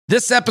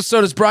This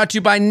episode is brought to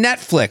you by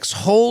Netflix.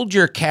 Hold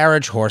your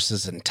carriage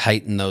horses and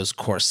tighten those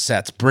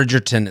corsets.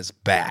 Bridgerton is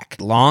back.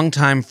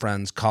 Longtime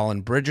friends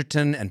Colin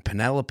Bridgerton and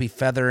Penelope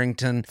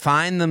Featherington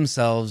find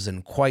themselves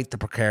in quite the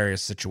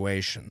precarious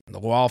situation. The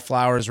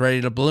wallflower is ready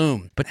to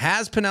bloom. But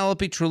has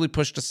Penelope truly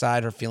pushed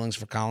aside her feelings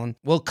for Colin?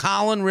 Will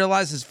Colin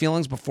realize his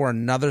feelings before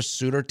another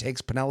suitor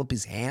takes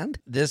Penelope's hand?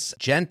 This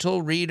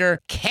gentle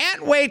reader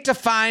can't wait to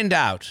find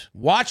out.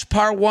 Watch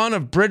part 1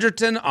 of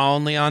Bridgerton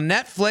only on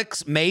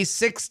Netflix May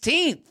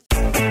 16th.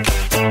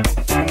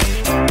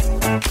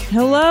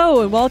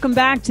 Hello and welcome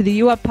back to the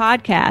U Up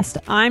Podcast.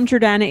 I'm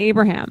Jordana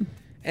Abraham.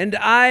 And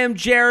I am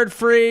Jared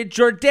Freed.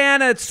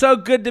 Jordana, it's so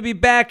good to be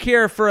back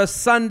here for a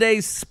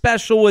Sunday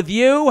special with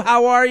you.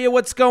 How are you?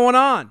 What's going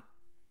on?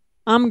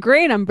 I'm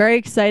great. I'm very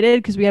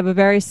excited because we have a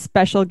very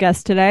special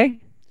guest today.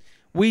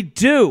 We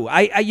do.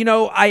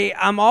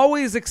 I'm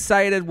always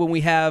excited when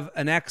we have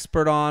an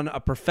expert on, a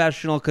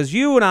professional, because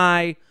you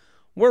and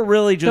we're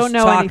really just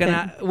talking.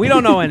 We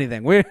don't know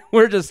anything.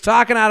 We're just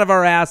talking out of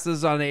our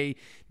asses on a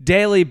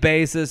daily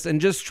basis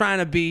and just trying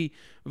to be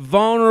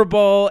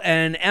vulnerable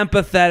and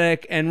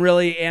empathetic and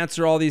really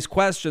answer all these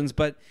questions.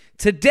 But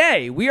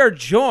today we are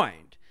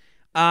joined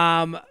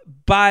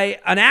by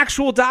an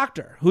actual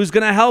doctor who's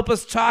going to help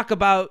us talk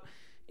about,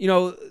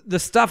 the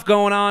stuff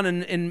going on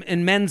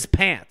in men's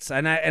pants.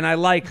 And I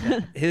like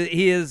that.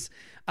 He is.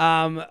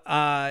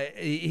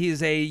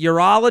 He's a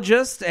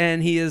urologist,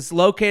 and he is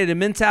located in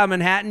Midtown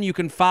Manhattan. You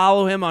can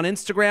follow him on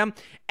Instagram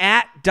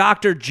at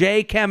Dr.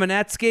 J.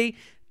 Kamenetsky.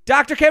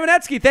 Dr.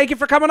 Kamenetsky, thank you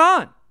for coming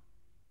on.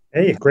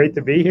 Hey, great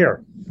to be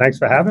here. Thanks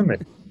for having me.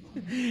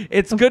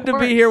 It's good to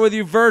be here with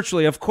you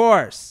virtually, of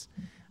course.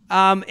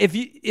 If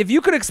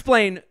you could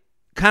explain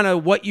kind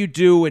of what you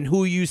do and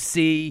who you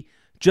see,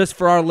 just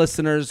for our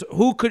listeners,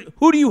 who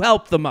do you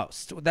help the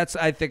most? That's,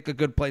 I think, a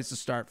good place to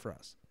start for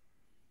us.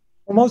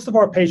 Well, most of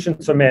our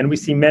patients are men. We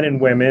see men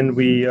and women.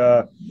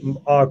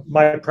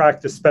 My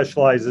practice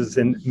specializes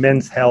in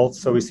men's health,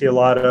 so we see a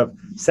lot of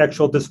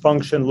sexual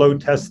dysfunction, low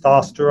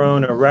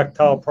testosterone,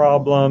 erectile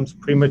problems,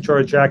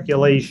 premature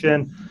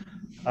ejaculation,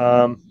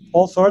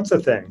 all sorts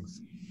of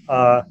things.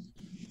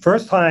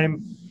 First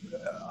time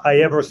I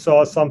ever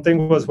saw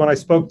something was when I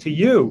spoke to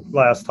you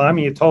last time,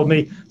 and you told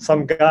me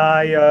some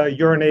guy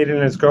urinated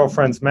in his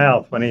girlfriend's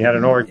mouth when he had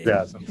an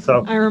orgasm.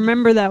 So I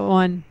remember that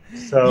one.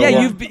 So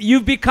yeah,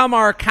 you've become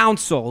our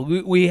counsel.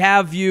 We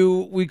have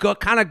you. We go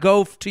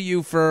to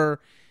you for,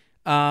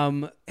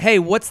 hey,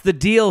 what's the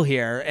deal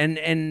here?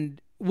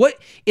 And what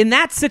in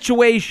that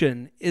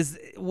situation is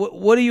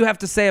what do you have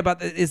to say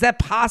about that? Is that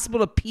possible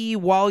to pee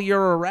while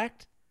you're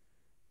erect?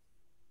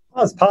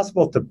 Well, it's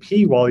possible to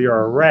pee while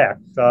you're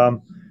erect.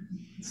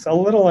 It's a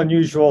little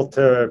unusual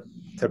to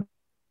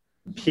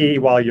pee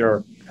while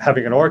you're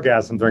having an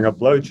orgasm during a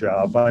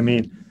blowjob. I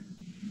mean,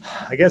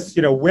 I guess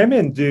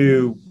women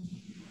do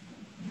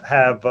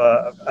have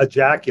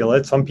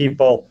ejaculate. Some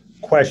people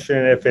question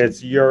if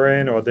it's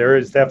urine, or there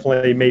is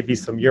definitely maybe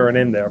some urine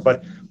in there.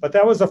 But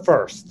that was a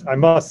first, I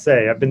must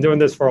say. I've been doing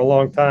this for a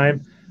long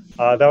time.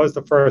 That was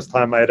the first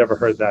time I had ever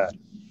heard that.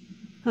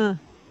 Huh.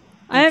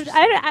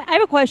 I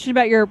have a question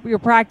about your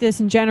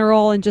practice in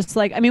general, and just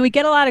we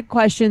get a lot of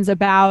questions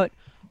about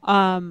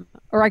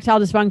erectile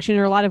dysfunction,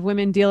 or a lot of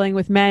women dealing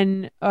with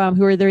men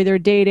who are either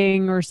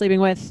dating or sleeping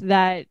with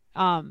that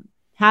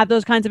have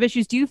those kinds of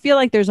issues. Do you feel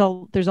like there's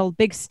a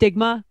big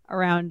stigma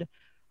around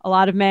a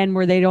lot of men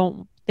where they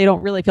don't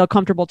really feel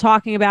comfortable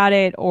talking about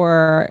it,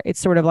 or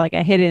it's sort of like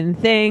a hidden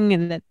thing,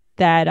 and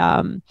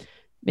that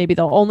maybe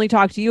they'll only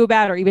talk to you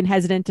about, or even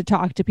hesitant to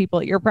talk to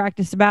people at your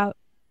practice about?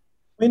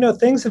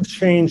 Things have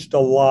changed a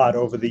lot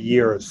over the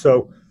years.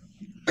 So,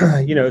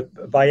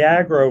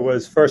 Viagra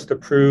was first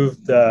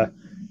approved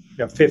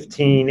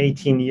 15,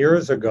 18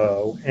 years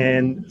ago.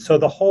 And so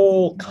the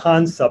whole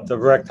concept of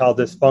erectile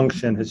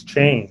dysfunction has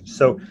changed.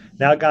 So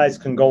now guys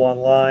can go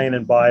online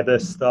and buy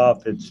this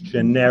stuff. It's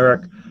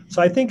generic.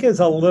 So I think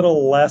there's a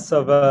little less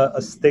of a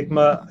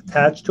stigma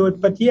attached to it.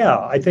 But yeah,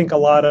 I think a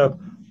lot of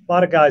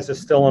guys are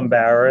still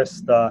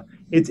embarrassed.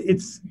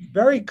 It's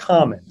very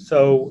common.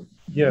 So,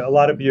 a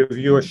lot of your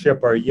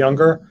viewership are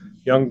younger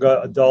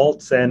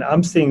adults, and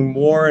I'm seeing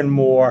more and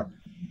more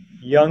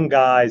young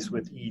guys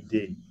with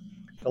ED.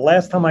 The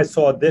last time I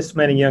saw this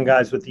many young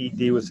guys with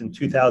ED was in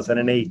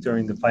 2008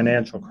 during the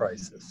financial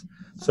crisis.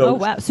 So,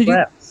 wow.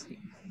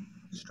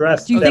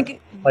 Stress do you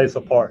think plays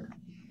a part.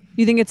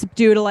 You think it's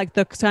due to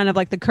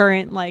the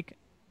current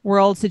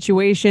world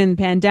situation,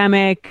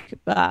 pandemic,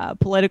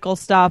 political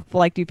stuff?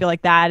 Do you feel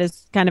like that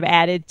is kind of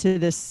added to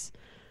this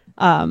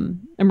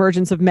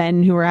emergence of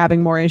men who are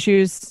having more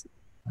issues?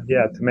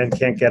 Yeah, the men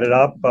can't get it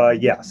up.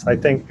 Yes, I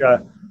think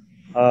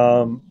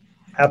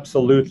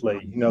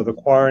absolutely. The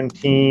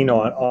quarantine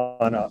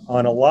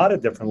on a lot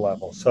of different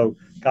levels. So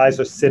guys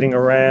are sitting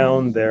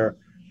around. They're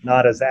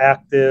not as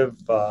active.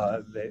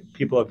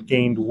 People have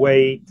gained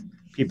weight.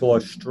 People are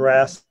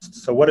stressed.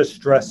 So what does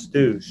stress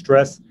do?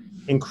 Stress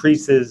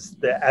increases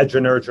the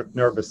adrenergic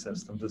nervous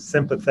system, the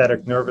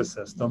sympathetic nervous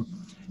system,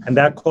 and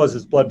that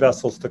causes blood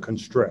vessels to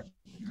constrict.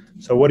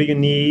 So what do you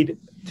need?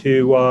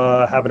 to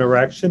have an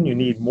erection, you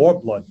need more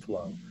blood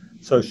flow.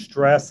 So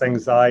stress,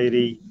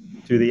 anxiety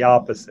do the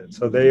opposite.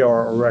 So they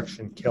are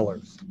erection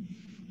killers.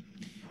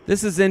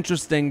 This is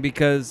interesting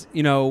because,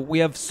 we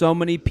have so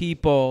many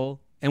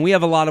people and we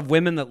have a lot of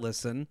women that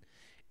listen,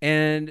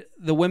 and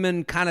the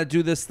women kind of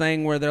do this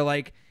thing where they're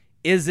like,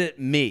 is it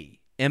me?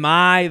 Am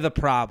I the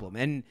problem?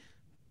 And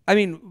I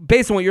mean,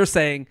 based on what you're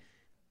saying,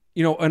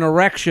 an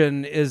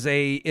erection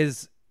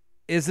isn't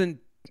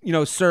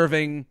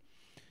serving.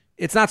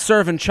 It's not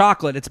serving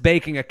chocolate. It's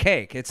baking a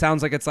cake. It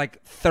sounds like it's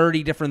like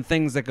 30 different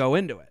things that go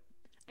into it.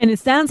 And it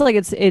sounds like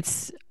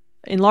it's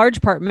in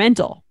large part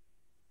mental,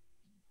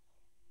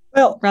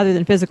 rather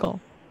than physical.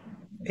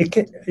 It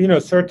can,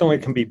 certainly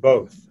can be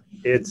both.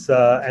 It's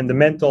and the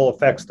mental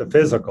affects the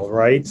physical,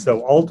 right?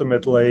 So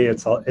ultimately,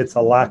 it's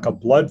a lack of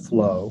blood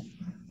flow.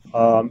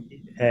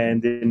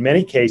 And in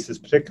many cases,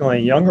 particularly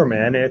in younger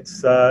men,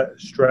 it's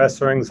stress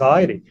or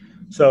anxiety.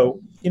 So,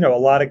 a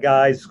lot of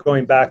guys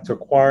going back to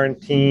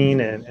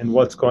quarantine and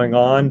what's going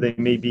on, they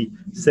may be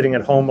sitting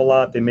at home a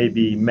lot. They may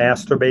be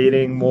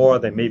masturbating more.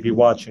 They may be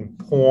watching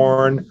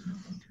porn.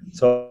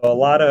 So a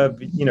lot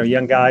of,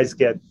 young guys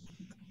get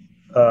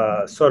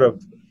porn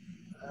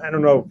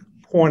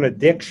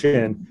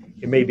addiction.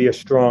 It may be a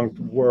strong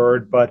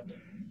word, but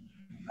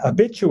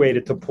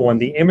habituated to porn,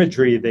 the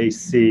imagery they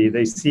see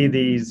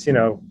these,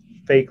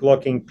 fake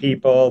looking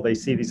people. They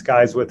see these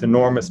guys with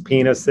enormous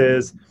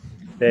penises.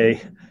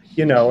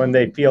 And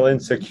they feel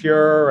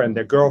insecure, and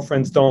their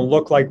girlfriends don't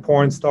look like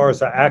porn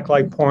stars or act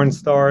like porn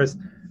stars.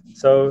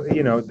 So,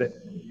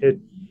 it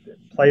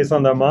plays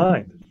on their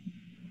mind.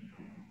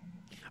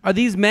 Are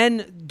these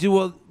men,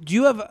 do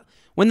you have,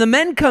 when the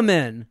men come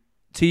in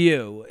to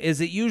you,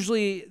 is it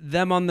usually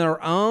them on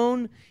their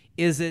own?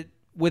 Is it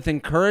with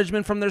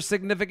encouragement from their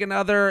significant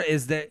other?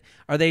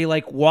 Are they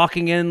like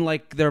walking in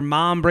like their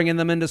mom bringing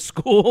them into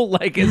school?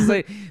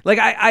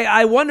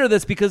 I wonder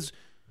this because,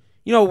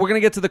 we're going to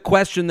get to the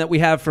question that we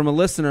have from a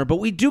listener, but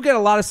we do get a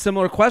lot of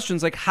similar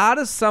questions. Like, how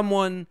does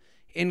someone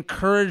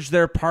encourage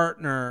their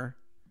partner?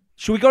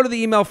 Should we go to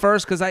the email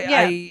first? Because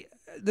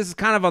this is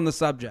kind of on the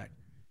subject.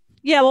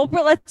 Yeah, well,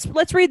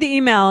 let's read the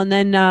email, and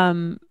then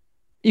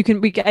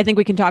I think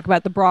we can talk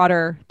about the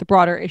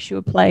broader issue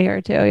of play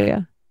here too.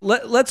 Yeah.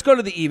 Let's go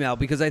to the email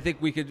because I think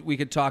we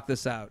could talk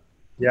this out.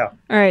 Yeah.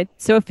 All right.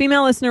 So a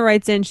female listener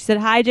writes in. She said,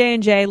 "Hi,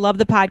 J&J. Love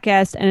the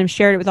podcast and have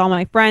shared it with all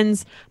my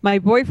friends. My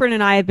boyfriend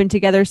and I have been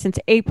together since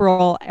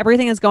April.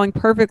 Everything is going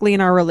perfectly in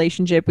our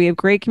relationship. We have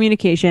great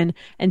communication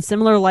and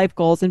similar life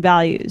goals and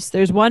values.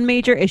 There's one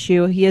major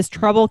issue. He has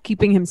trouble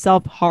keeping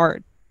himself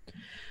hard.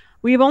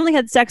 We have only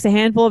had sex a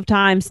handful of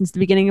times since the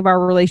beginning of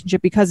our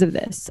relationship because of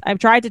this. I've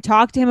tried to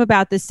talk to him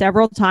about this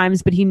several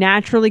times, but he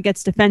naturally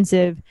gets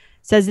defensive,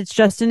 says it's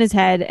just in his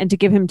head, and to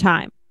give him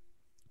time.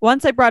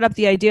 Once I brought up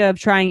the idea of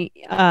trying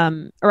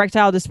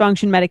erectile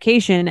dysfunction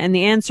medication, and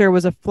the answer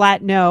was a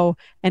flat no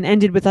and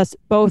ended with us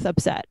both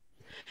upset.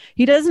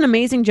 He does an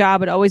amazing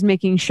job at always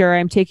making sure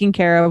I'm taken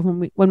care of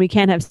when we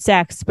can't have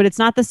sex, but it's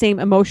not the same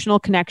emotional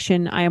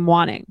connection I am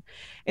wanting.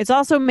 It's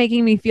also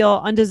making me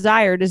feel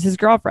undesired as his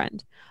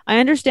girlfriend. I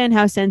understand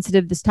how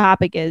sensitive this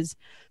topic is,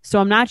 so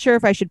I'm not sure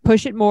if I should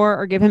push it more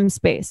or give him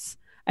space.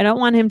 I don't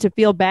want him to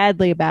feel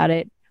badly about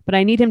it, but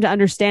I need him to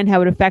understand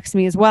how it affects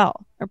me as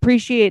well.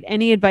 Appreciate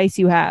any advice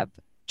you have.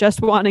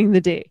 Just wanting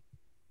the D."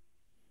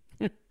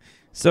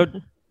 So,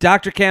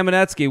 Dr.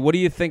 Kamenetsky, what do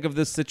you think of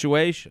this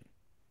situation?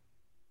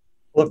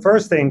 Well, the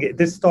first thing,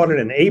 this started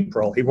in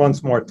April. He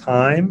wants more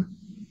time.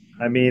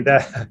 I mean,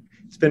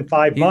 it's been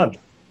 5 months.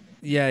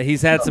 Yeah,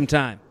 he's had some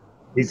time.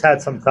 He's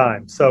had some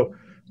time. So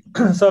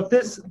if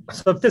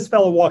this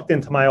fellow walked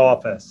into my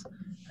office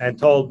and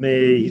told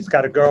me he's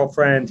got a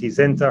girlfriend, he's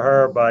into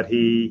her, but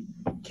he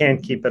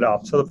can't keep it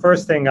up. So the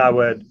first thing I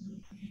would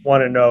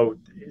want to know,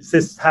 is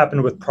this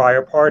happened with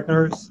prior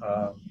partners?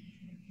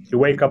 You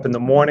wake up in the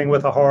morning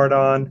with a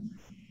hard-on?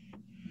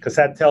 Because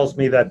that tells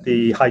me that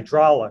the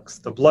hydraulics,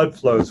 the blood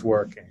flow's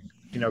working.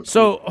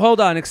 So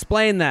hold on,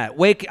 explain that.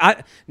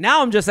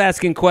 Now I'm just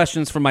asking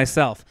questions for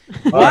myself.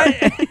 What?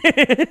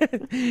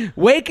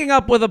 Waking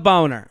up with a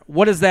boner,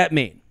 what does that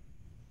mean?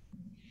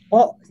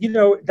 Well,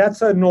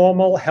 that's a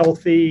normal,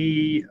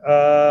 healthy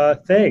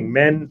thing.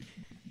 Men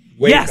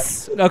wake up.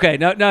 Okay,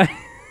 no.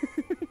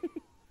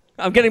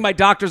 I'm getting my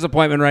doctor's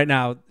appointment right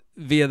now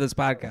via this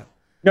podcast.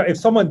 No, if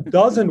someone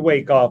doesn't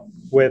wake up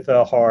with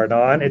a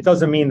hard-on, it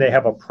doesn't mean they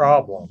have a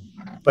problem.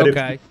 But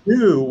if you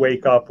do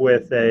wake up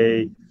with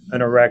an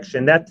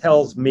erection, that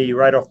tells me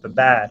right off the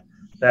bat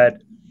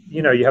that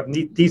you have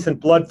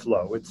decent blood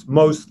flow. It's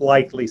most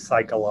likely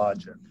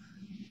psychological.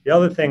 The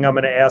other thing I'm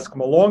going to ask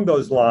them along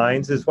those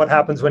lines is what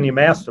happens when you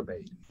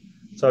masturbate.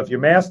 So if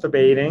you're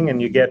masturbating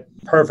and you get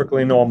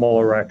perfectly normal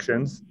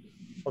erections,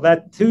 well,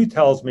 that too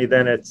tells me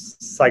then it's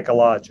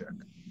psychological.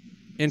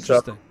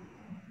 Interesting.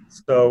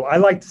 So I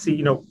like to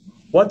see,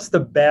 what's the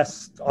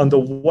best under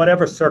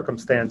whatever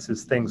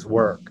circumstances things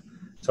work.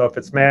 So if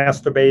it's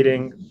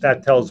masturbating,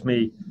 that tells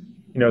me,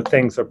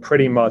 things are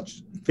pretty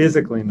much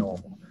physically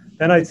normal.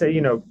 Then I'd say,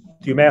 do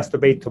you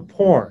masturbate to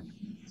porn?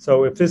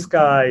 So if this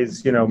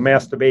guy's,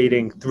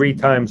 masturbating 3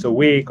 times a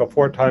week or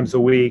 4 times a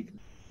week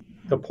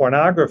to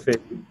pornography,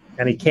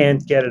 and he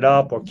can't get it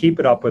up or keep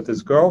it up with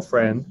his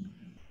girlfriend,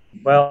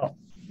 well,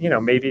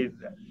 maybe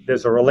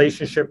there's a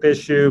relationship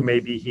issue.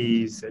 Maybe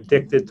he's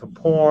addicted to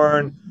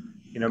porn.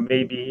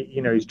 Maybe,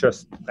 he's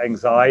just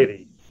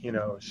anxiety,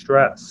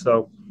 stress.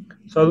 So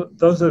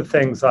those are the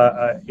things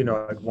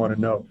I'd want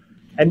to know.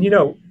 And,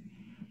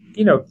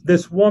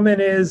 this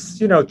woman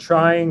is,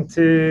 trying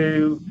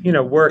to,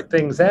 work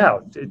things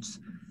out. It's,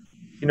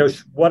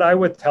 what I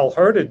would tell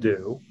her to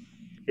do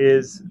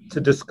is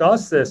to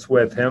discuss this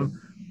with him,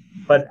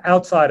 but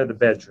outside of the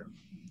bedroom.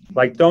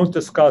 Like, don't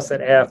discuss it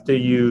after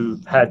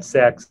you've had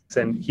sex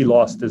and he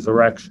lost his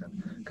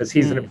erection, because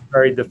he's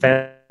very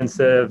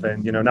defensive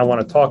and, not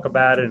want to talk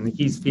about it. And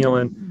he's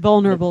feeling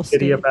vulnerable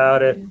shitty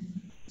about it.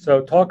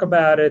 So talk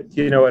about it,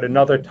 at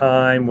another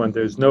time when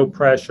there's no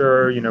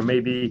pressure,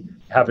 maybe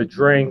have a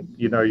drink,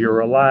 you're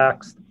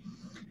relaxed.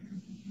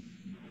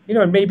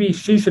 And maybe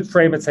she should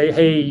frame it, say,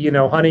 hey,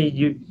 honey,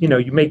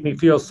 you make me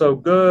feel so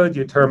good.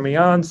 You turn me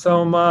on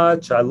so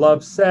much. I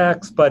love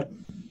sex, but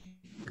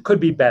it could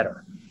be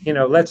better.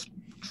 Let's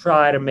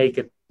try to make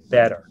it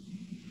better.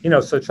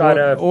 So try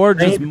to. Or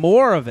just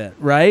more of it,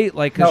 right?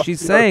 Like, because she's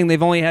saying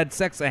they've only had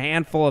sex a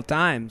handful of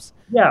times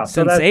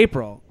since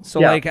April.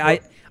 So,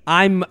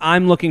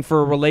 I'm looking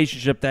for a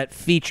relationship that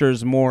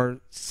features more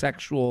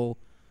sexual.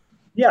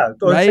 Yeah,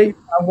 right.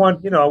 I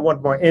want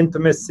more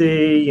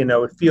intimacy.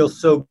 It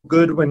feels so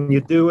good when you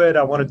do it.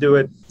 I want to do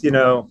it,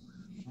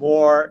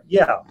 more.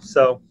 Yeah.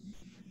 So,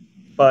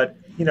 but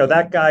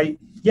that guy.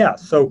 Yeah.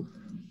 So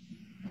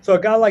a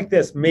guy like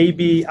this,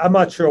 maybe I'm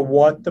not sure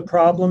what the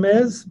problem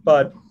is,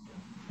 but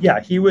yeah,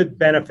 he would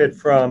benefit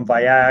from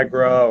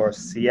Viagra or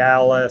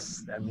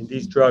Cialis. I mean,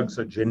 these drugs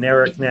are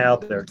generic now;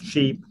 they're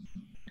cheap.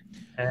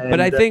 But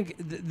I think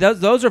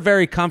those are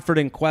very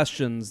comforting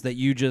questions that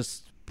you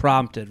just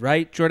prompted,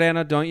 right,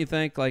 Jordana? Don't you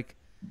think? Like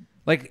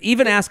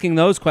even asking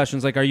those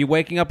questions, like, are you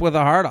waking up with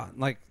a hard on?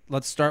 Like,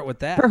 let's start with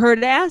that. For her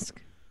to ask?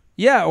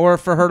 Yeah, or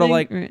for her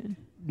to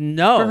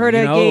no. For her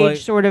to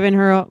gauge sort of in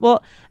her own.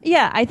 Well,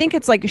 yeah, I think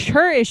it's like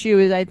her issue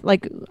is I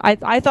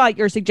thought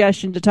your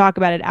suggestion to talk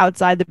about it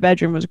outside the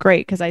bedroom was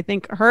great, because I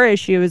think her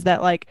issue is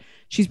that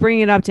she's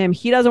bringing it up to him.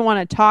 He doesn't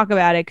want to talk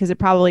about it because it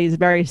probably is a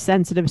very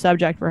sensitive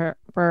subject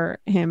for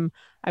him.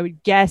 I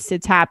would guess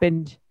it's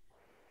happened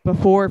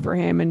before for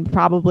him and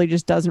probably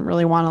just doesn't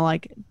really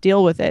want to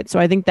deal with it. So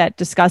I think that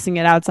discussing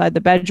it outside the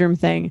bedroom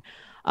thing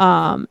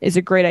is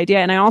a great idea.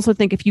 And I also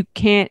think if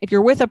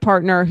you're with a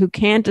partner who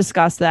can't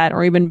discuss that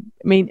or even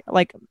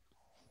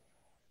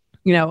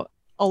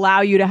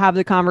allow you to have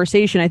the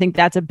conversation, I think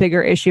that's a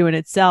bigger issue in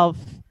itself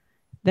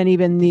than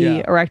even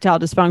the erectile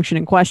dysfunction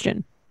in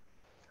question.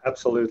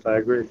 Absolutely. I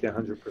agree with you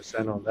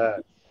 100% on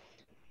that.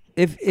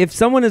 If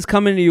someone is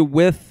coming to you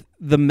with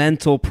the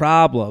mental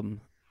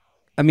problem,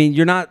 I mean,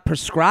 you're not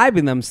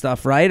prescribing them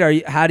stuff,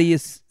 right? How do you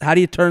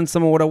turn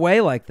someone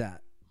away like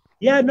that?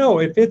 Yeah, no,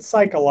 if it's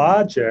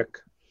psychologic,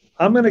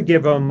 I'm going to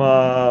give them,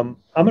 I'm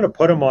going to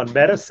put them on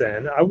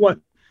medicine.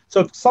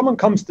 So if someone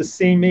comes to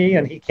see me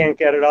and he can't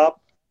get it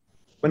up,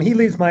 when he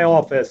leaves my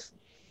office,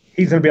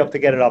 he's going to be able to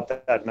get it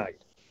up that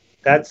night.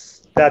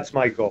 That's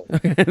my goal.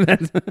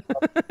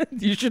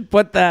 You should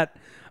put that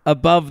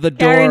above the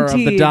door of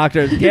the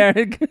doctor.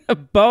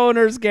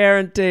 Boners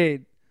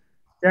guaranteed.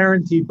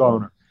 Guaranteed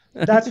boner.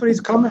 That's what he's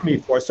coming to me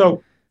for.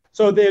 So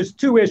there's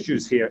two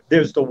issues here.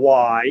 There's the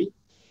why,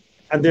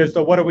 and there's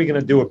the what are we going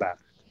to do about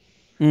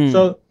it.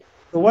 So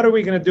the what are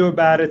we going to do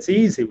about it? It's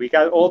easy. We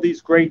got all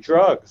these great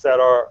drugs that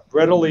are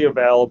readily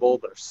available.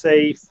 They're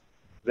safe.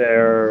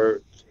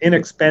 They're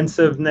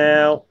inexpensive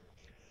now.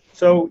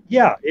 So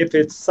yeah, if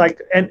it's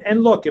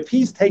and look, if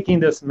he's taking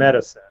this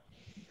medicine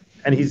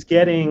and he's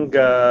getting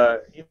a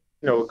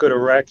good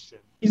erection,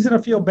 he's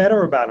going to feel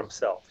better about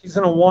himself. He's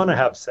going to want to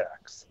have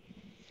sex.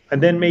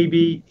 And then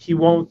maybe he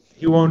won't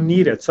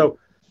need it. So,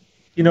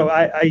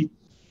 I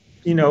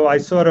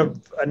sort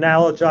of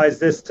analogize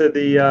this to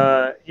the,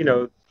 a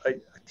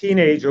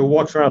teenager who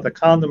walks around with a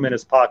condom in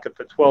his pocket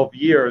for 12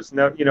 years,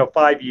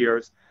 5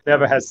 years,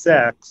 never has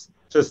sex,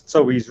 just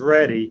so he's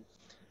ready.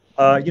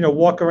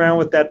 Walk around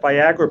with that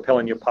Viagra pill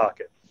in your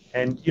pocket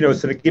and,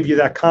 so to give you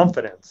that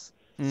confidence.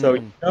 So,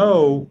 what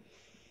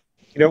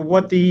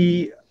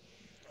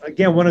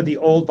one of the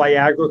old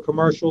Viagra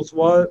commercials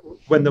was,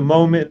 when the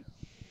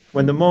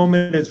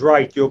moment is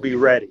right, you'll be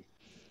ready.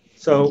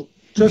 So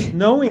just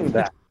knowing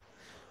that.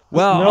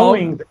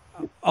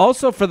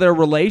 Also for their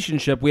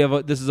relationship,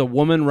 this is a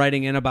woman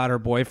writing in about her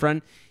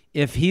boyfriend.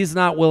 If he's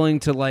not willing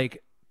to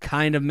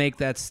kind of make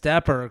that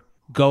step or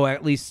go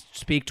at least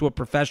speak to a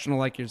professional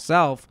like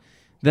yourself,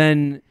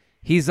 then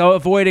he's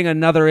avoiding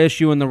another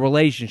issue in the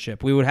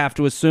relationship. We would have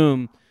to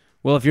assume,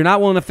 well, if you're not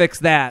willing to fix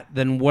that,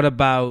 then what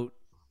about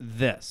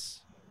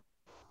this?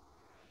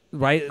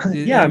 Right?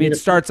 Yeah, it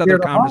starts other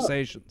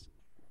conversations.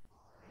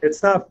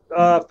 It's not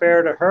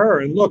fair to her.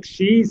 And look,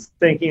 she's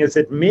thinking, is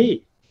it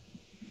me?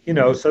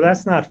 So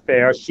that's not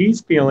fair.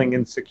 She's feeling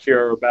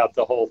insecure about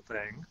the whole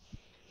thing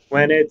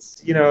when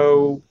it's,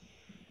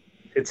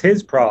 it's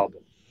his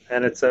problem.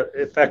 and it's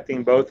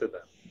affecting both of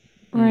them.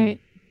 Right.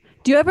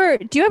 Do you ever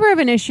have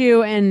an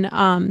issue?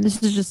 And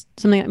this is just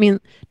something. I mean,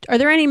 are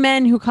there any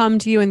men who come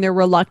to you and they're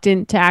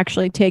reluctant to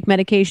actually take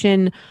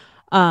medication?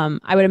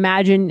 I would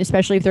imagine,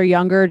 especially if they're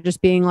younger,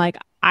 just being like,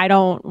 I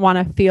don't want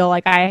to feel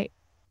like I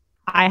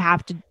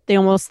have to. They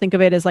almost think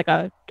of it as like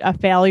a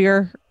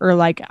failure, or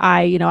like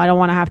I don't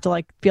want to have to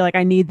like feel like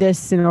I need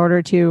this in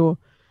order to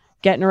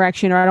get an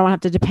erection, or I don't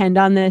want to have to depend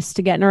on this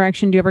to get an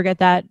erection. Do you ever get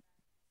that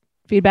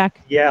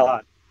feedback? Yeah,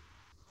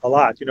 a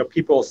lot.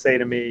 People say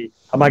to me,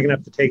 am I going to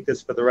have to take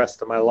this for the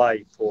rest of my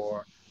life?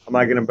 Or am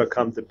I going to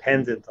become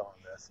dependent on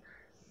this?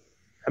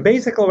 And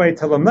basically, I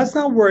tell them, let's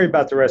not worry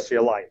about the rest of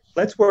your life.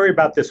 Let's worry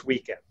about this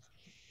weekend.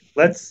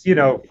 Let's,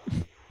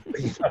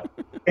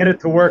 get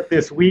it to work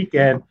this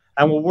weekend,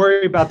 and we'll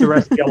worry about the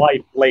rest of your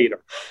life later.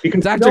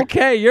 Because Dr.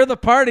 K, you're the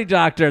party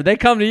doctor. They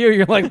come to you.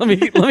 You're like, let me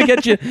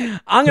get you.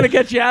 I'm going to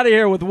get you out of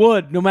here with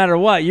wood, no matter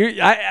what.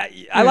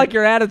 I like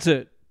your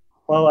attitude.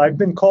 Well, I've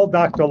been called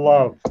Dr.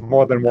 Love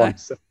more than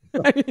once.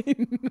 I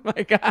mean,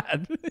 my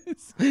God.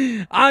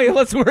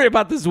 Let's worry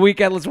about this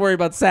weekend. Let's worry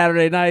about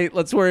Saturday night.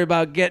 Let's worry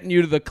about getting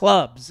you to the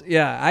clubs.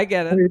 Yeah, I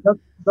get it. I mean,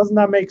 doesn't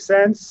that make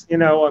sense?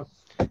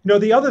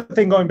 The other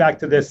thing, going back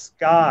to this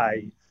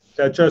guy,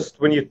 that just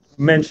when you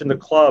mentioned the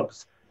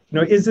clubs,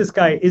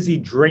 is he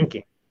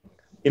drinking?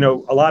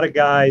 A lot of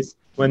guys,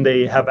 when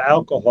they have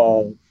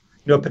alcohol,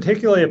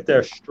 particularly if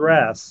they're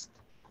stressed,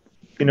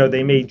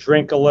 they may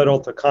drink a little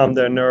to calm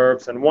their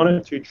nerves, and 1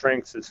 or 2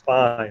 drinks is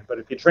fine. But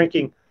if you're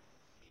drinking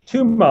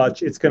too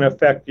much, it's going to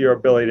affect your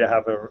ability to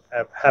have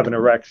an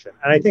erection.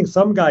 And I think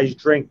some guys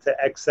drink to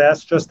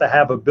excess just to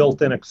have a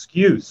built-in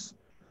excuse,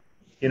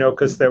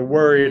 because they're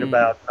worried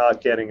about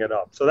not getting it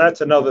up. So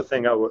that's another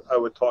thing I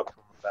would talk to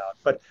them about.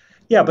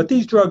 But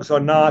these drugs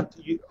are not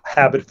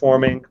habit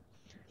forming.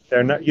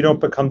 They're not. You don't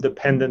become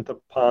dependent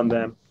upon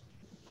them.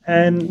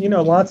 And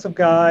lots of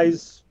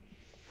guys,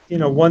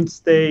 once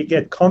they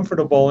get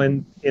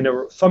comfortable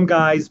some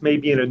guys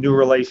maybe in a new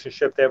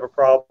relationship, they have a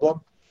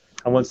problem.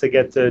 And once they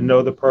get to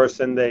know the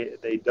person,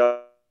 they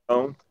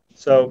don't.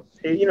 So,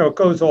 it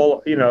goes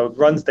all,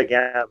 runs the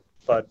gamut.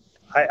 But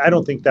I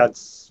don't think there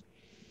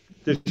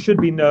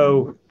should be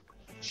no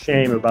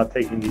shame about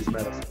taking these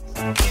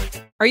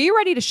medicines. Are you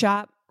ready to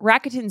shop?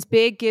 Rakuten's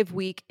Big Give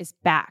Week is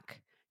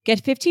back.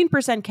 Get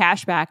 15%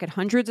 cash back at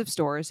hundreds of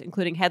stores,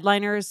 including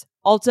Headliners,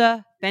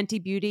 Ulta,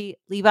 Fenty Beauty,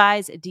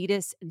 Levi's,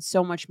 Adidas, and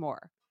so much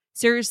more.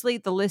 Seriously,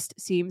 the list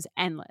seems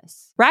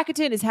endless.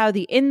 Rakuten is how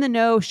the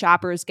in-the-know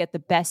shoppers get the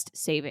best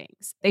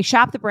savings. They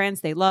shop the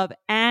brands they love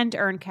and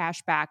earn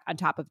cash back on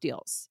top of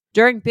deals.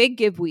 During Big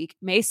Give Week,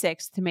 May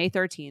 6th to May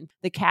 13th,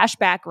 the cash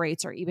back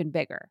rates are even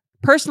bigger.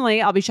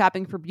 Personally, I'll be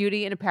shopping for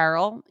beauty and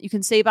apparel. You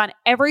can save on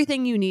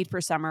everything you need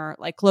for summer,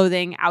 like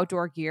clothing,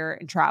 outdoor gear,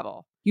 and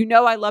travel.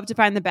 I love to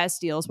find the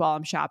best deals while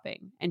I'm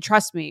shopping. And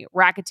trust me,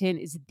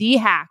 Rakuten is the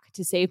hack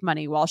to save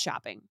money while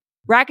shopping.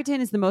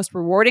 Rakuten is the most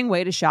rewarding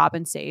way to shop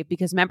and save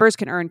because members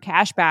can earn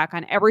cash back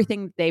on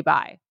everything they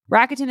buy.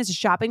 Rakuten is a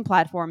shopping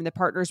platform that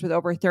partners with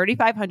over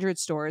 3,500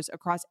 stores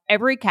across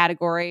every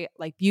category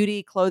like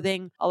beauty,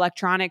 clothing,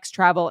 electronics,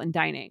 travel, and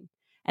dining.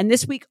 And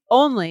this week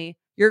only,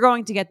 you're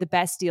going to get the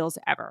best deals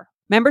ever.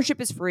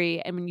 Membership is free,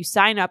 and when you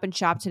sign up and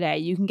shop today,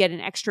 you can get an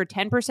extra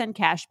 10%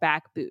 cash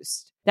back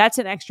boost. That's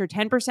an extra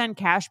 10%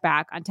 cash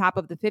back on top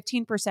of the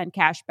 15%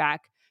 cash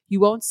back. You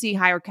won't see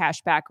higher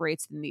cash back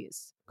rates than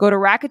these. Go to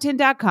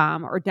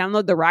Rakuten.com or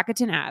download the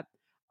Rakuten app.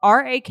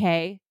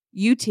 Rakuten.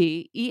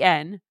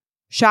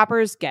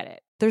 Shoppers get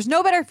it. There's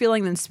no better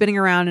feeling than spinning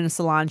around in a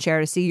salon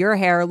chair to see your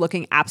hair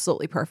looking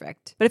absolutely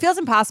perfect. But it feels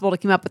impossible to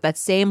keep up with that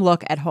same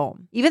look at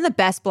home. Even the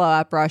best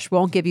blowout brush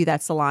won't give you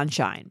that salon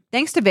shine.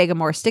 Thanks to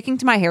Vegamore, sticking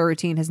to my hair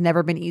routine has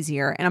never been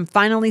easier, and I'm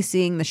finally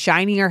seeing the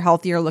shinier,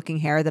 healthier looking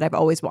hair that I've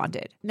always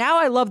wanted. Now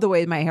I love the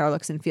way my hair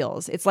looks and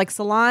feels. It's like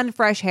salon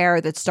fresh hair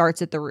that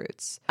starts at the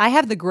roots. I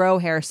have the Grow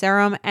Hair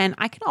Serum, and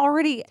I can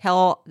already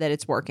tell that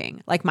it's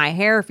working. Like, my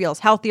hair feels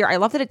healthier. I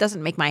love that it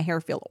doesn't make my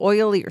hair feel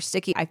oily or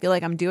sticky. I feel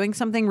like I'm doing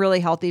something really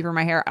healthy for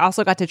my hair. I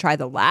also got to try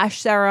the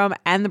lash serum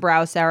and the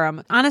brow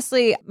serum.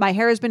 Honestly, my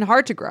hair has been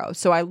hard to grow,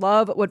 so I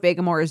love what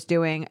Vegamore is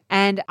doing,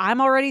 and I'm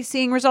already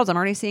seeing results. I'm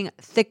already seeing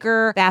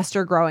thicker,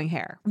 faster growing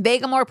hair.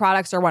 Vegamore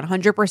products are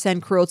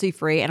 100%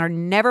 cruelty-free and are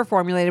never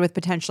formulated with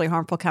potentially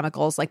harmful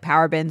chemicals like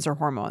parabens or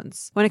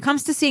hormones. When it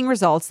comes to seeing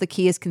results, the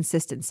key is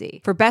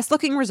consistency. For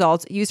best-looking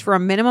results, use for a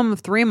minimum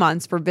of 3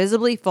 months for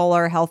visibly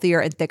fuller, healthier,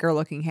 and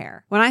thicker-looking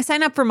hair. When I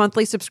sign up for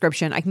monthly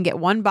subscription, I can get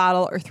 1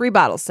 bottle or 3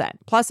 bottles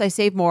sent. Plus, I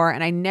save more,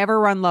 and I never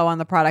run low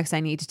on the products I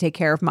need to take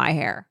care of my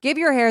hair. Give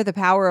your hair the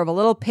power of a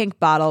little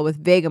pink bottle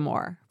with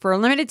Vegamore. For a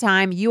limited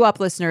time, You Up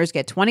listeners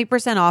get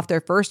 20% off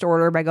their first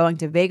order by going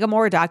to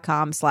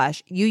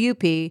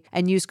vegamore.com/UUP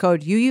and use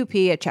code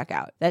UUP at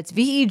checkout. That's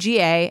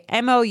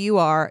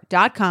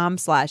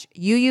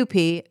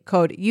VEGAMOUR.com/UUP,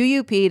 code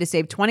UUP to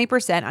save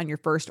 20% on your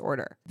first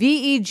order.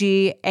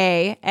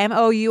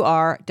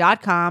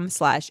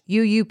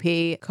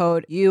 VEGAMOUR.com/UUP,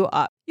 code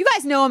UUP. You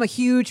guys know I'm a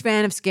huge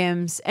fan of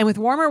Skims, and with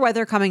warmer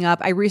weather coming up,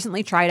 I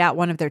recently tried out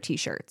one of their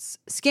t-shirts.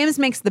 Skims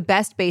makes the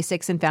best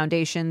basics and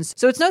foundations,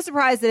 so it's no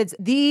surprise that it's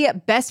the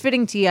best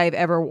fitting tee I've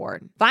ever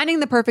worn. Finding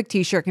the perfect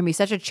t-shirt can be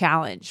such a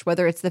challenge,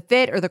 whether it's the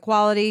fit or the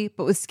quality,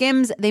 but with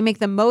Skims, they make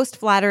the most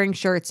flattering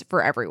shirts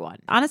for everyone.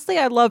 Honestly,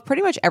 I love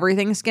pretty much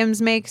everything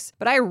Skims makes,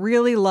 but I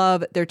really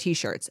love their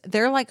t-shirts.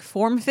 They're like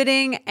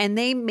form-fitting, and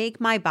they make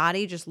my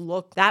body just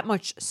look that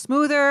much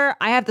smoother.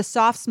 I have the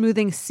soft,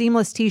 smoothing,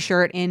 seamless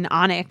t-shirt in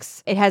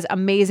Onyx. It has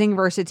amazing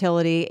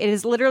versatility. It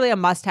is literally a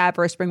must-have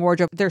for a spring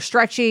wardrobe. They're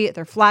stretchy,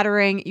 they're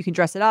flattering, you can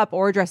dress it up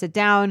or dress it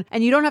down,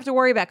 and you don't have to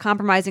worry about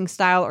compromising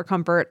style or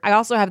comfort. I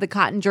also have the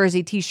cotton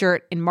jersey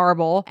t-shirt in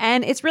marble,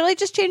 and it's really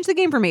just changed the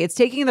game for me. It's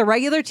taking the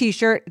regular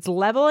t-shirt, it's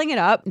leveling it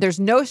up. There's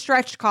no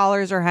stretched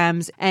collars or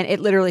hems, and it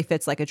literally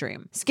fits like a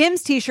dream.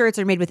 Skims t-shirts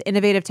are made with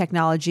innovative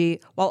technology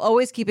while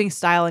always keeping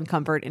style and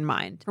comfort in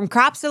mind. From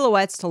crop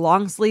silhouettes to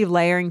long sleeve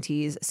layering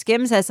tees,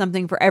 Skims has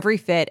something for every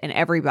fit and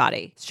every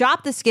body.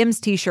 Shop the Skims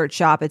t-shirt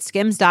shop at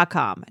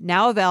skims.com,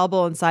 now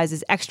available in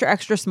sizes extra,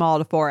 extra small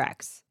to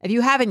 4X. If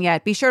you haven't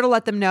yet, be sure to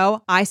let them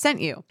know I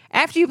sent you.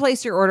 After you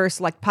place your order,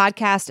 select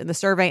podcast in the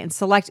survey and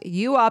select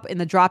you up in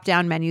the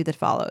drop-down menu that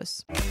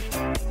follows.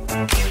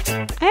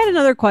 I had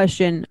another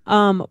question.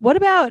 What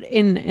about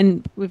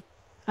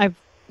I've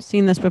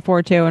seen this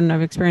before too, and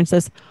I've experienced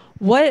this.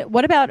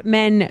 What about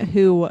men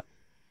who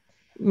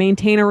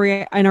maintain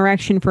an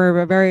erection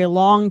for a very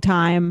long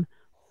time,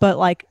 but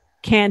like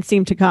can't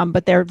seem to come,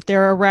 but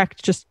they're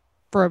erect just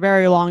for a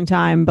very long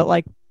time, but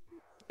like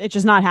it's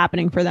just not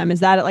happening for them? Is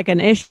that like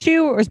an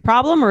issue or is a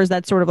problem, or is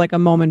that sort of like a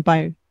moment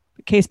by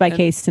case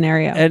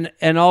scenario?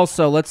 And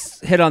also, let's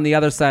hit on the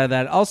other side of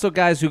that. Also,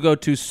 guys who go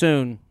too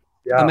soon.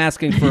 Yeah. I'm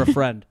asking for a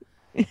friend.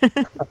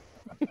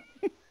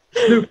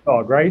 Snoop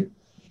Dogg, right?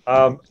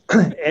 And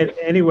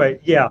anyway,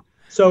 yeah.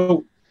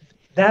 So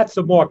that's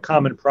a more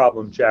common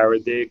problem,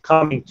 Jared. They're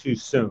coming too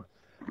soon,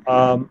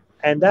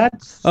 and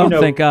that's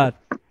thank God.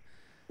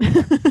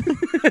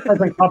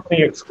 Present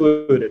company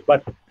excluded,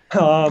 but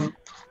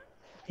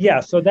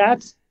yeah. So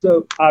that's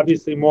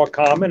obviously more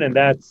common, and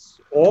that's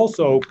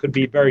also could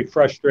be very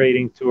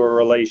frustrating to a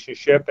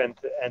relationship and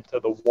to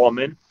the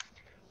woman.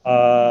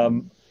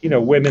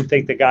 Women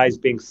think the guy's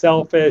being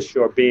selfish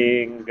or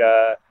being,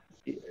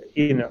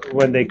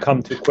 when they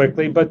come too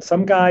quickly. But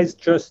some guys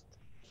just,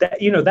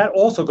 that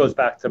also goes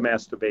back to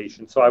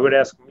masturbation. So I would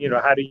ask,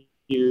 how do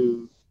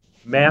you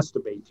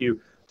masturbate? Do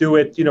you do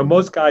it,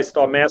 most guys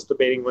start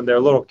masturbating when they're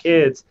little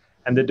kids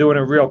and they're doing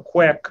it real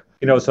quick,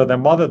 so their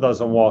mother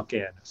doesn't walk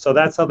in. So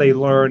that's how they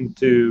learn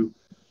to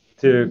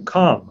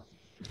come.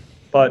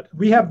 But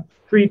we have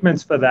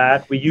treatments for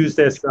that. We use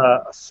this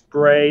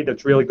spray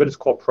that's really good. It's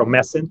called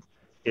Promescent.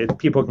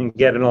 People can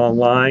get it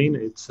online.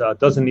 It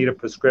doesn't need a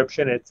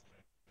prescription. It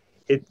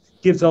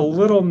gives a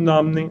little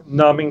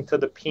numbing to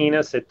the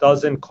penis. It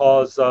doesn't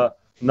cause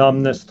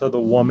numbness to the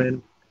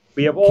woman.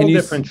 We have all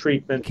different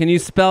treatments. Can you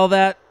spell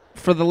that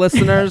for the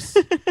listeners?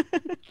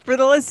 For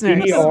the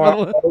listeners.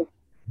 Promescent.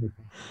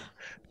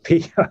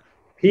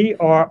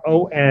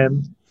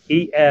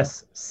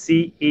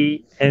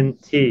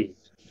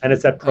 And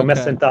it's at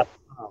promescent.com.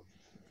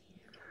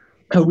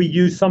 We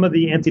use some of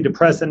the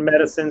antidepressant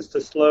medicines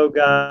to slow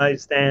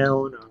guys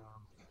down.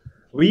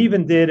 We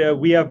even did,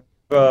 we have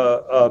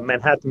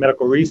Manhattan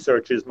Medical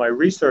Research is my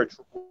research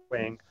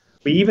wing.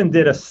 We even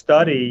did a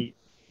study,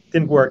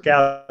 didn't work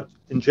out,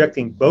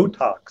 injecting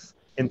Botox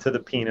into the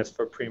penis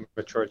for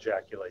premature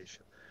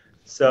ejaculation.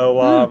 So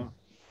all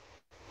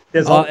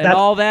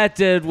that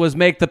did was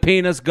make the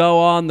penis go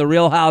on The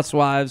Real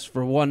Housewives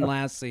for one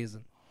last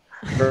season.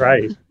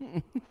 Right.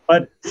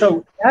 But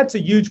so that's a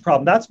huge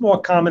problem. That's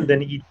more common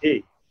than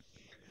ED.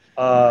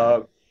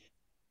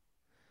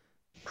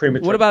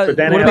 Premature. What about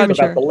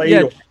the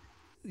late?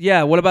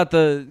 Yeah. What about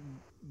the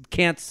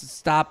can't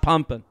stop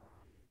pumping?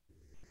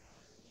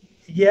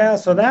 Yeah.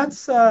 So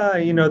that's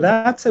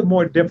that's a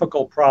more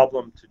difficult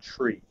problem to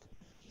treat.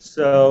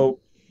 So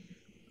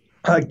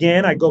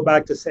again, I go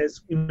back to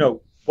says,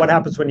 what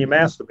happens when you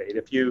masturbate?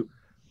 If you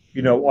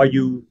are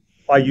you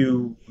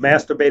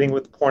masturbating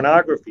with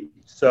pornography?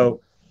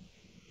 So,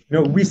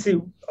 we see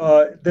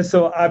this is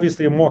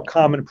obviously a more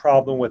common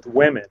problem with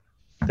women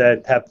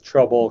that have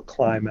trouble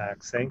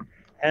climaxing,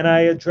 and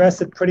I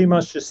address it pretty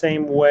much the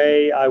same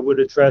way I would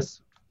address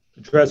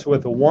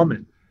with a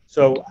woman.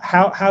 So,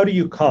 how do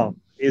you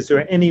come? Is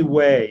there any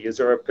way? Is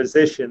there a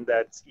position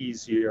that's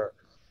easier?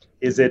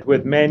 Is it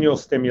with manual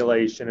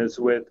stimulation? Is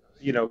it with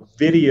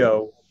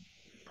video,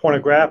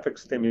 pornographic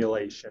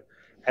stimulation,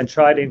 and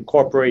try to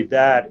incorporate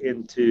that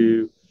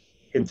into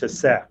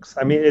sex?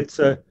 I mean,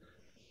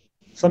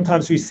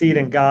 sometimes we see it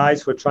in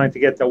guys who are trying to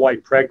get their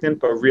wife pregnant,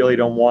 but really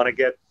don't want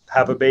to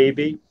have a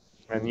baby.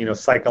 And,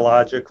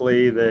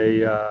 psychologically,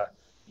 they,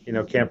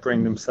 can't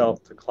bring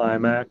themselves to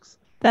climax.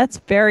 That's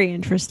very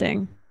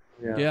interesting.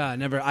 Yeah,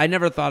 I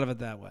never thought of it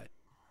that way.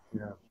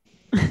 Yeah.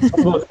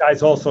 Some of those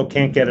guys also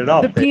can't get it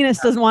up. The penis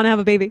doesn't want to have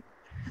a baby.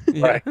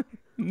 Right.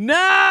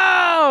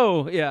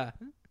 No! Yeah.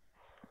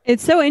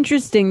 It's so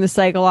interesting, the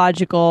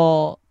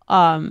psychological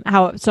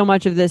how so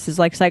much of this is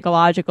like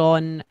psychological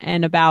and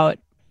about,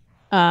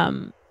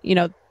 you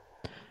know,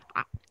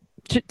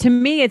 to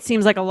me, it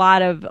seems like a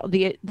lot of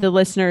the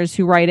listeners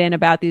who write in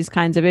about these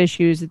kinds of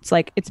issues, it's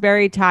like it's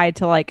very tied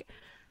to like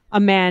a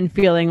man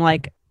feeling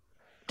like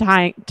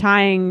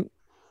tying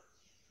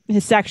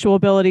his sexual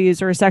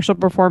abilities or his sexual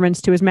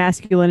performance to his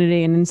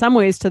masculinity, and in some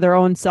ways to their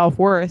own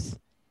self-worth.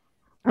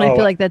 And I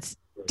feel like that's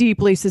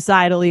deeply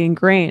societally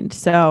ingrained.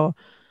 So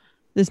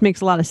this makes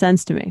a lot of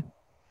sense to me.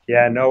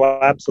 Yeah, no,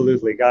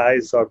 absolutely.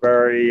 Guys are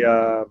very,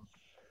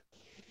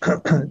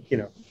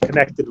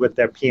 connected with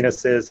their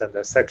penises and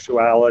their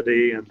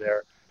sexuality and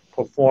their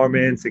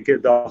performance. It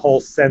gives the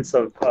whole sense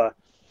of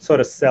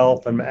sort of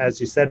self and, as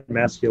you said,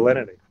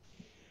 masculinity.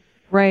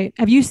 Right.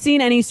 Have you seen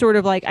any sort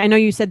of like, I know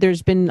you said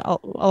there's been a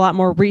lot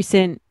more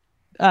recent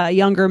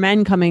younger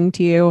men coming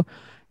to you.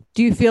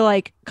 Do you feel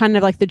like kind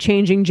of like the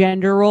changing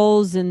gender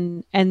roles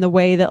and the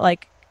way that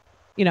like,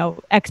 you know,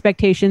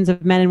 expectations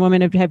of men and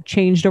women have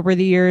changed over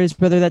the years,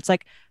 whether that's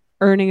like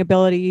earning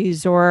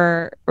abilities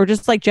or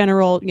just like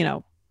general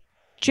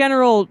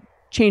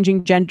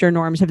changing gender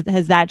norms?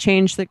 Has that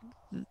changed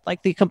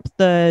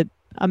the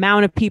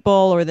amount of people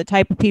or the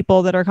type of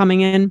people that are coming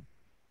in?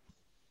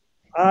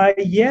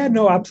 Yeah,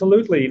 no,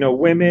 absolutely. You know,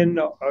 women,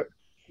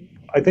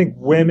 I think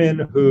women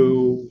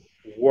who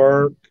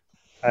work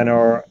and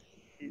are,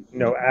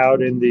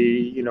 out in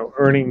the,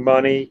 earning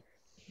money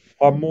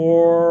are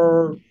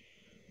more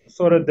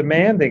sort of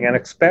demanding and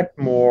expect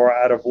more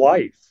out of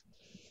life.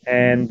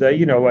 And,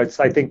 it's,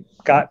 I think,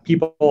 got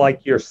people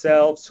like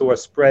yourselves who are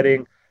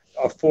spreading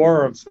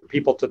forums for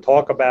people to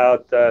talk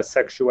about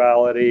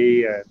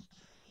sexuality and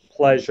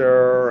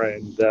pleasure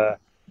and,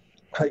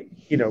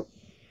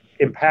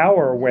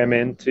 empower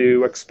women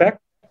to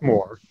expect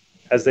more,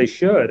 as they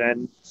should.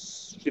 And,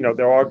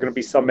 there are going to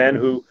be some men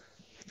who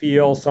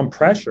feel some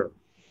pressure.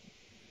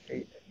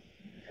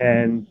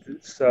 And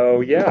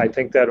so, yeah, I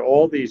think that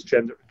all these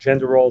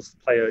gender roles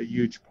play a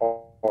huge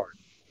part.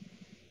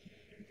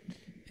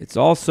 It's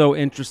also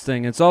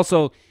interesting. It's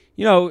also,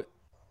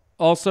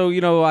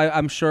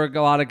 I'm sure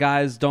a lot of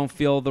guys don't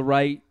feel the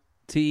right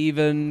to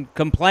even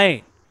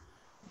complain,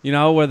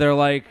 where they're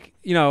like,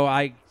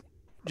 I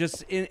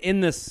just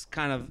in this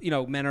kind of,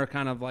 men are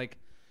kind of like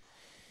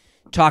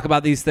talk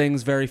about these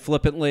things very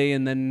flippantly.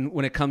 And then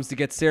when it comes to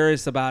get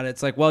serious about it,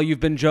 it's like, well,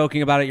 you've been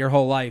joking about it your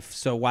whole life.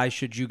 So why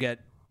should you get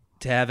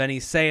to have any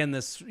say in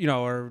this,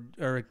 or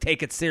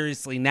take it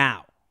seriously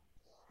now?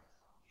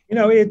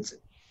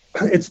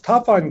 It's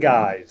tough on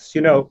guys.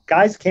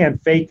 Guys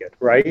can't fake it,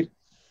 right?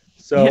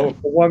 So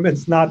if a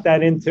woman's not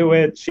that into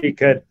it, she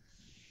could,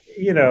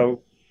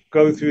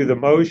 go through the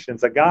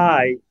motions. A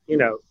guy, you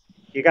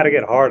got to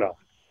get hard on.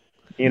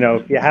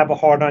 If you have a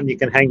hard on, you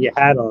can hang your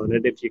hat on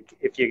it.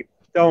 If you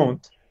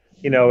don't,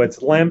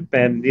 it's limp,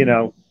 and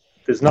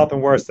there's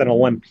nothing worse than a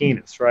limp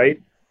penis, right?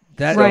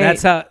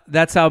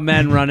 That's how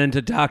men run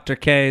into Dr.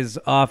 K's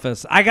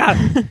office.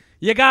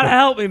 You gotta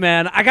help me,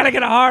 man. I gotta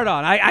get a hard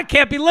on. I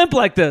can't be limp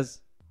like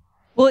this.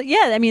 Well,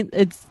 yeah, I mean,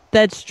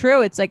 that's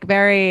true. It's like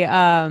very,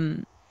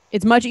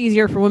 it's much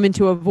easier for women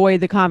to avoid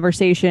the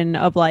conversation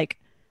of like,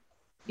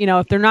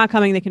 if they're not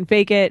coming, they can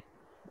fake it,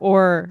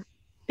 or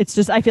it's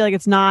just, I feel like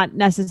it's not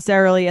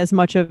necessarily as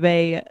much of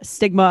a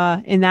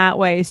stigma in that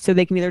way. So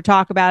they can either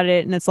talk about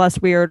it and it's less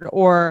weird,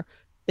 or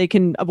they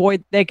can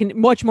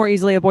much more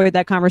easily avoid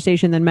that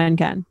conversation than men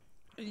can.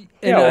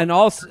 And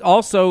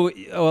also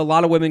a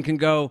lot of women can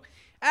go,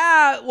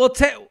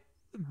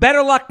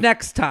 better luck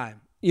next time.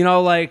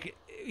 Like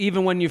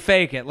even when you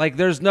fake it, like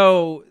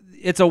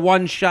it's a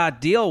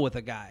one-shot deal with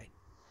a guy.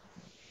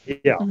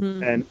 Yeah.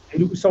 Mm-hmm. And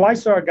so I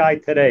saw a guy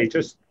today,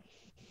 just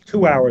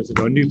 2 hours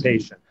ago, a new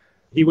patient.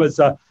 He was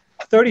a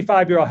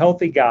 35-year-old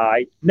healthy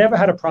guy, never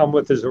had a problem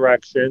with his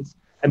erections.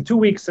 And 2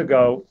 weeks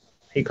ago,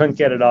 he couldn't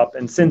get it up.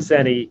 And since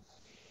then, he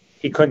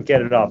couldn't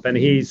get it up. And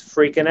he's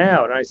freaking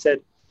out. And I said,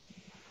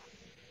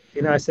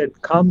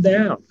 calm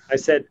down. I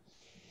said,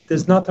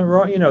 there's nothing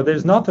wrong.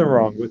 There's nothing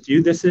wrong with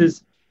you. This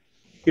is,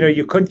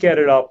 you couldn't get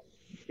it up,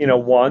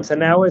 once, and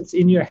now it's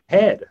in your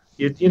head.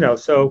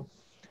 So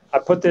I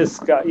put this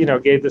guy,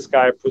 gave this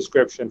guy a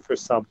prescription for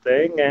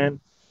something, and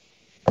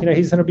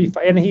he's going to be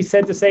fine. And he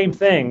said the same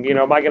thing.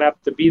 Am I going to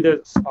have to be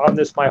on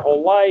this my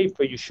whole life?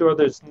 Are you sure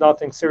there's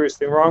nothing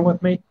seriously wrong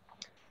with me?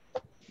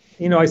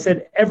 I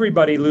said,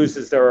 everybody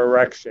loses their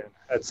erection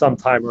at some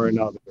time or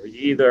another.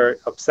 You either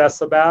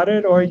obsess about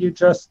it, or you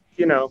just,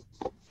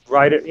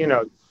 write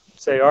it,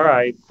 say, all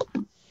right,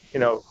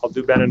 I'll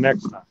do better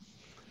next time.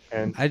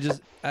 And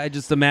I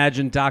just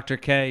imagine Dr.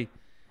 K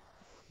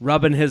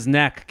rubbing his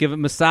neck,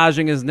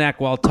 massaging his neck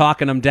while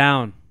talking him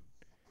down.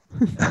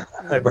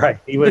 Right.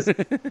 He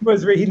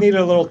needed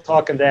a little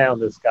talking down,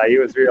 this guy. He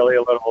was really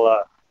a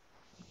little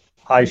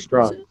high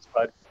strung.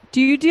 But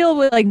do you deal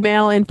with like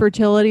male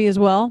infertility as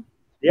well?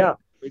 Yeah,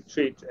 we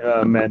treat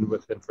men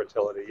with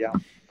infertility. Yeah.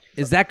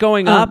 Is that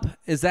going up?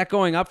 Is that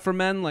going up for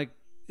men? Like,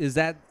 is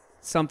that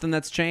something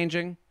that's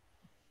changing?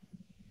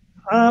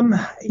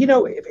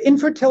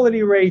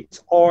 Infertility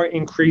rates are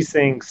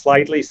increasing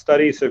slightly.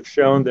 Studies have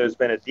shown there's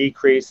been a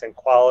decrease in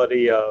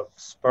quality of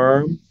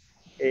sperm.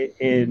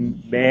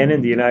 in men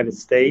in the United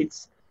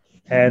States.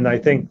 And I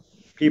think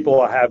people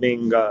are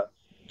having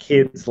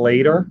kids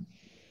later.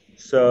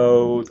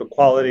 So the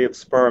quality of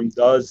sperm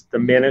does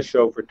diminish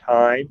over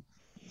time.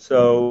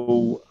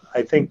 So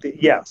I think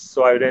that yes.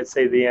 So I would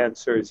say the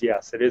answer is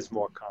yes. It is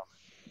more common.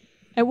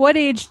 At what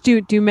age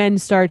do men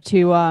start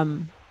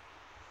to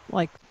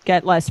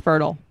get less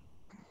fertile?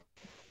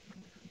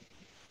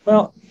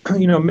 Well,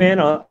 men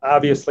are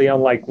obviously,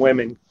 unlike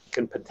women,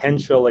 can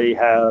potentially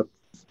have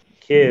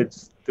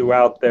kids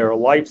throughout their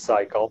life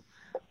cycle.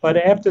 But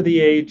after the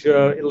age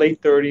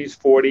late 30s,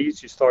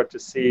 40s, you start to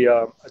see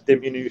a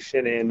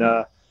diminution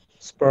in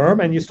sperm,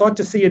 and you start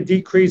to see a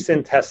decrease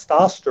in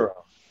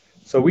testosterone.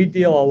 So we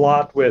deal a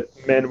lot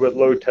with men with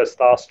low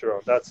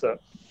testosterone. That's a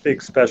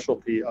big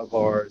specialty of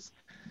ours.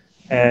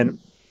 And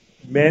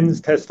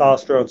men's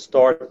testosterone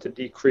starts to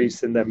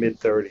decrease in the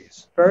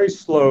mid-30s, very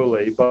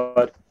slowly,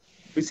 but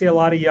we see a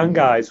lot of young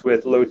guys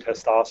with low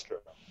testosterone.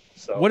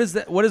 So what is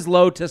that? What is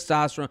low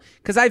testosterone?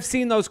 Because I've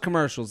seen those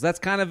commercials.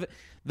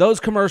 Those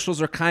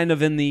commercials are kind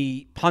of in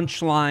the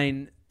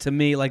punchline to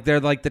me. Like they're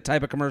like the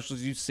type of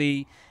commercials you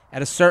see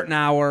at a certain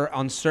hour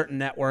on certain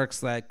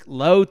networks, like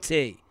low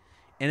T.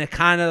 And it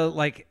kind of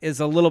like is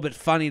a little bit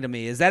funny to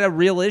me. Is that a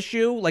real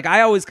issue? Like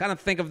I always kind of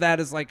think of that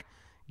as like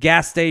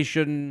gas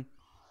station,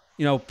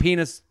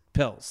 penis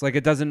pills. Like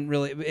it doesn't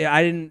really,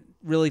 I didn't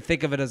really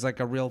think of it as like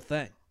a real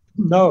thing.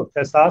 No,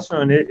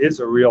 testosterone is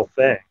a real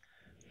thing.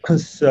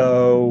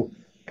 So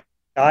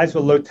guys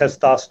with low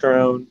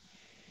testosterone,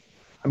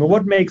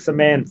 what makes a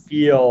man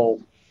feel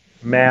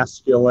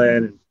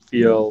masculine and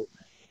feel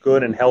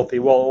good and healthy?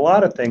 Well, a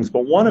lot of things,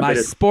 but one of it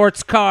is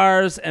sports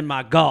cars and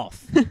my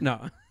golf.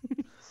 No.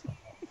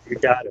 You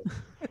got it.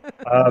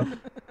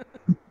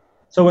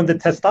 So when the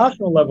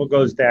testosterone level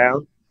goes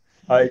down,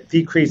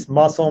 decreased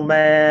muscle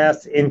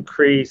mass,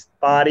 increased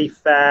body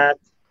fat,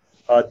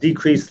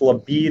 decreased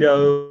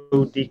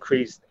libido,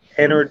 decreased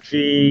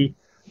energy,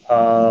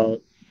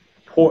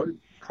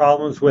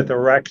 problems with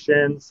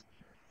erections.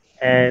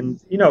 And,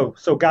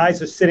 so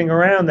guys are sitting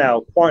around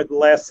now. The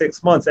last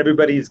 6 months,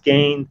 everybody's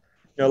gained,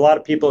 a lot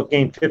of people have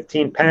gained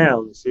 15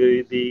 pounds,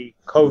 the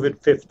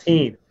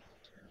COVID-15.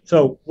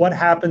 So what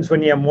happens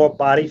when you have more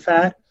body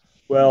fat?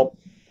 Well,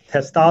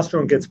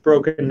 testosterone gets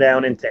broken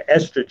down into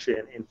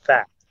estrogen in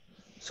fat.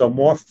 So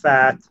more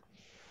fat,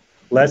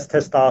 less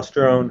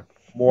testosterone,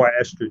 more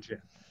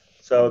estrogen.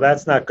 So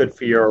that's not good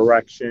for your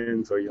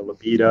erections or your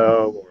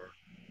libido or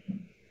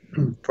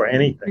for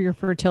anything. For your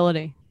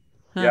fertility.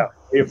 Huh? Yeah,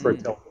 for your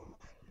fertility.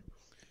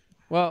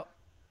 Well,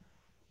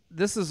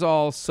 this is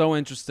all so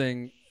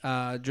interesting.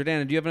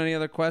 Jordana, do you have any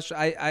other questions?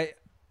 I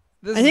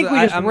think we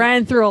just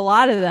ran through a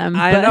lot of them.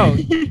 I know.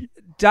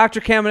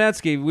 Dr.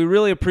 Kamenetsky, we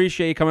really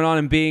appreciate you coming on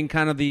and being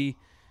kind of the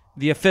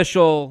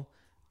official,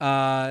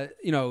 Dr.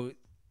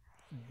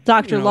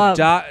 Love.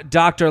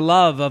 Dr.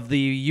 Love of the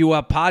U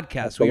Up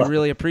podcast. We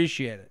really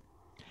appreciate it.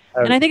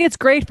 And I think it's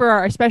great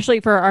especially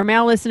for our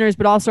male listeners,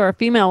 but also our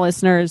female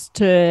listeners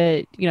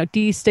to,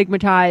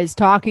 destigmatize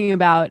talking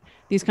about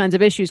these kinds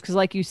of issues. Because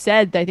like you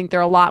said, I think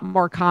they're a lot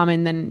more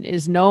common than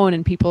is known,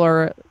 and people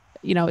are,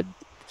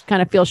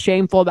 kind of feel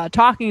shameful about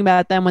talking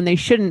about them when they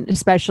shouldn't,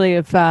 especially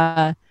if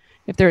they're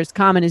as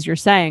common as you're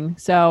saying.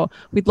 So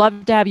we'd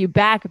love to have you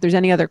back if there's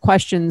any other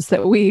questions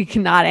that we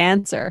cannot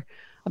answer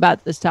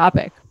about this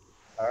topic.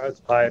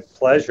 It's my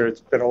pleasure. It's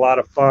been a lot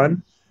of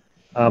fun.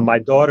 My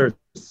daughter's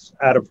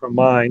out of her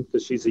mind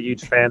because she's a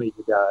huge fan of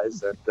you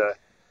guys. And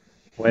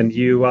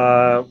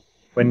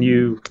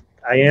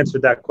I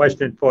answered that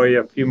question for you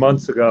a few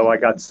months ago, I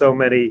got so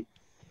many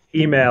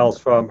emails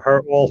from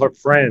all her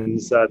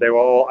friends. I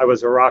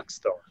was a rock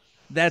star.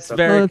 That's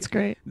that's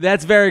great.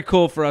 That's very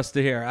cool for us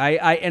to hear.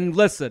 And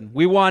listen,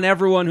 we want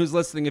everyone who's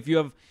listening, if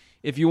you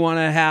want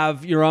to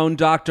have your own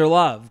Dr.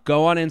 Love,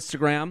 go on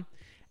Instagram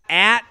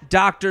at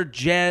Dr.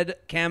 Jed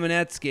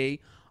Kamenetsky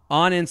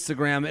on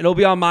Instagram. It'll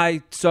be on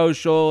my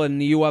social and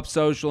the U Up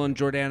social and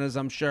Jordana's,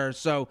 I'm sure.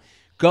 So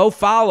go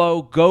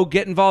follow, go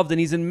get involved. And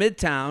he's in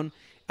Midtown,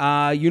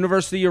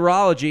 University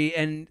Urology.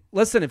 And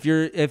listen, if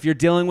you're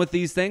dealing with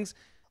these things,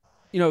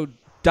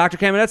 Dr.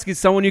 Kamenetsky is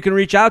someone you can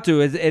reach out to.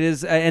 It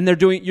is, and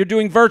you're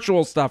doing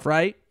virtual stuff,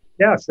 right?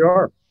 Yeah,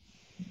 sure.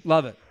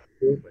 Love it.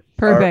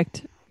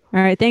 Perfect.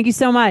 All right. Thank you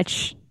so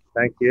much.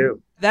 Thank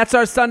you. That's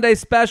our Sunday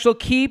special.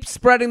 Keep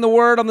spreading the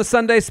word on the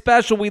Sunday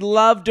special. We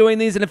love doing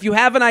these. And if you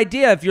have an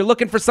idea, if you're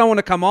looking for someone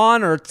to come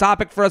on or a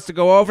topic for us to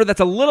go over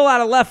that's a little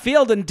out of left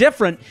field and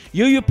different,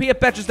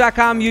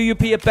 UUP@Betches.com,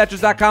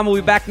 UUP@Betches.com. We'll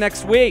be back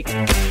next week.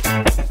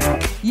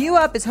 U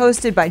Up is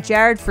hosted by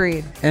Jared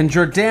Freed and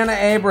Jordana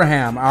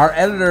Abraham. Our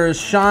editor is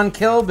Sean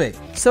Kilby.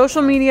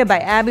 Social media by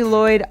Abby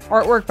Lloyd.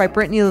 Artwork by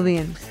Brittany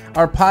Levine.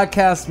 Our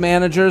podcast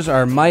managers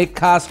are Mike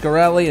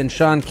Coscarelli and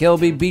Sean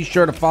Kilby. Be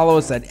sure to follow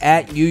us at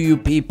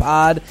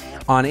UUPPod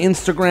on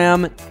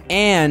Instagram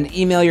and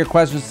email your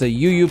questions to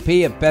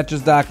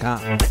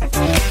UUP@Betches.com.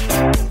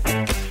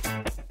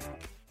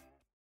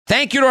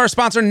 Thank you to our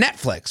sponsor,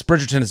 Netflix.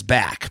 Bridgerton is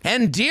back.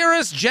 And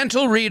dearest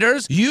gentle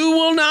readers, you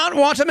will not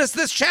want to miss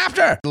this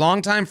chapter.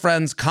 Longtime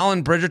friends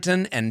Colin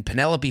Bridgerton and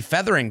Penelope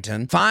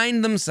Featherington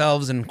find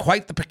themselves in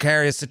quite the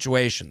precarious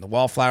situation. The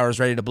wallflower is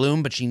ready to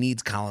bloom, but she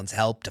needs Colin's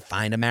help to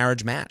find a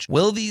marriage match.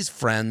 Will these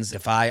friends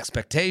defy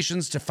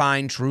expectations to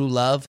find true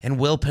love? And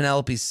will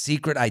Penelope's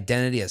secret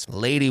identity as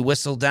Lady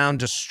Whistledown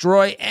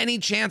destroy any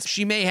chance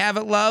she may have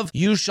at love?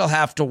 You shall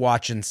have to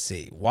watch and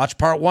see. Watch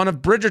part 1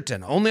 of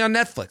Bridgerton, only on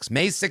Netflix,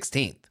 May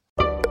 16th.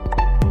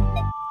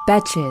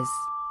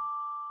 Betches.